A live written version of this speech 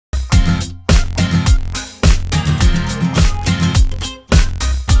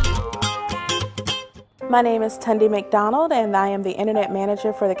My name is Tundy McDonald, and I am the Internet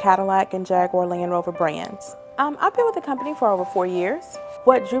Manager for the Cadillac and Jaguar Land Rover brands. I've been with the company for over 4 years.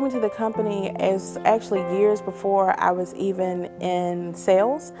 What drew me to the company is actually years before I was even in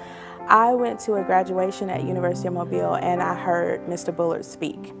sales. I went to a graduation at University of Mobile and I heard Mr. Bullard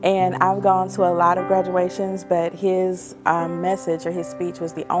speak. And I've gone to a lot of graduations, but his message or his speech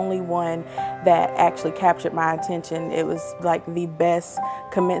was the only one that actually captured my attention. It was like the best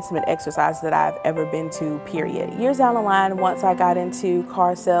commencement exercise that I've ever been to, period. Years down the line, once I got into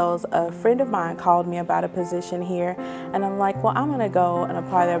car sales, a friend of mine called me about a position here, and I'm like, well, I'm gonna go and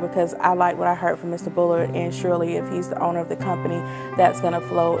apply there because I like what I heard from Mr. Bullard, and surely if he's the owner of the company, that's gonna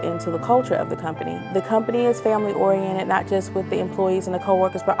flow into the culture of the company. The company is family oriented, not just with the employees and the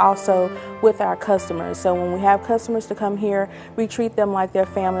co-workers, but also with our customers. So when we have customers to come here, we treat them like they're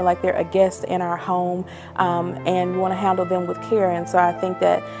family, like they're a guest in our home, and we want to handle them with care. And so I think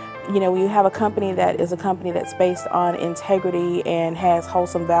that, you know, we have a company that is a company that's based on integrity and has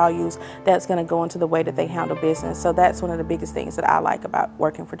wholesome values, that's going to go into the way that they handle business. So that's one of the biggest things that I like about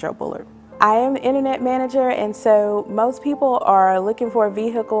working for Joe Bullard. I am the Internet Manager, and so most people are looking for a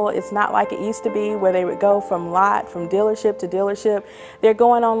vehicle. It's not like it used to be where they would go from dealership to dealership. They're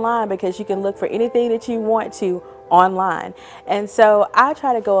going online because you can look for anything that you want to online. And so I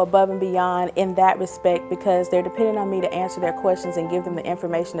try to go above and beyond in that respect because they're depending on me to answer their questions and give them the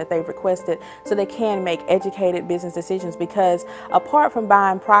information that they've requested so they can make educated business decisions, because apart from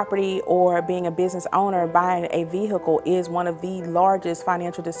buying property or being a business owner, buying a vehicle is one of the largest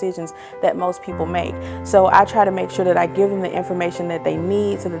financial decisions that most people make. So I try to make sure that I give them the information that they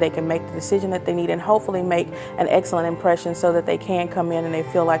need so that they can make the decision that they need and hopefully make an excellent impression so that they can come in and they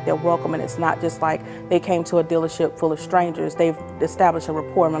feel like they're welcome, and it's not just like they came to a dealership full of strangers. They've established a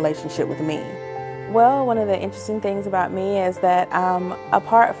rapport and relationship with me. Well, one of the interesting things about me is that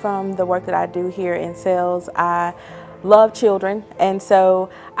apart from the work that I do here in sales, I love children, and so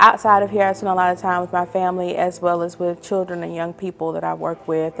outside of here I spend a lot of time with my family as well as with children and young people that I work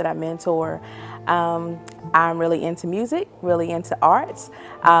with, that I mentor. I'm really into music, really into arts.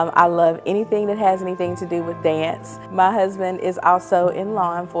 I love anything that has anything to do with dance. My husband is also in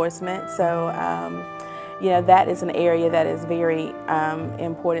law enforcement, so you know, that is an area that is very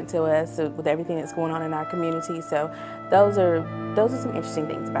important to us with everything that's going on in our community. So those are some interesting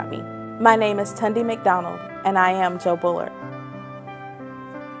things about me. My name is Tundy McDonald, and I am Joe Bullard.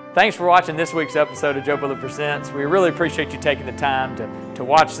 Thanks for watching this week's episode of Joe Bullard Presents. We really appreciate you taking the time to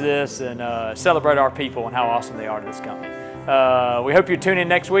watch this and celebrate our people and how awesome they are to this company. We hope you tune in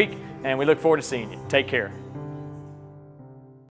next week, and we look forward to seeing you. Take care.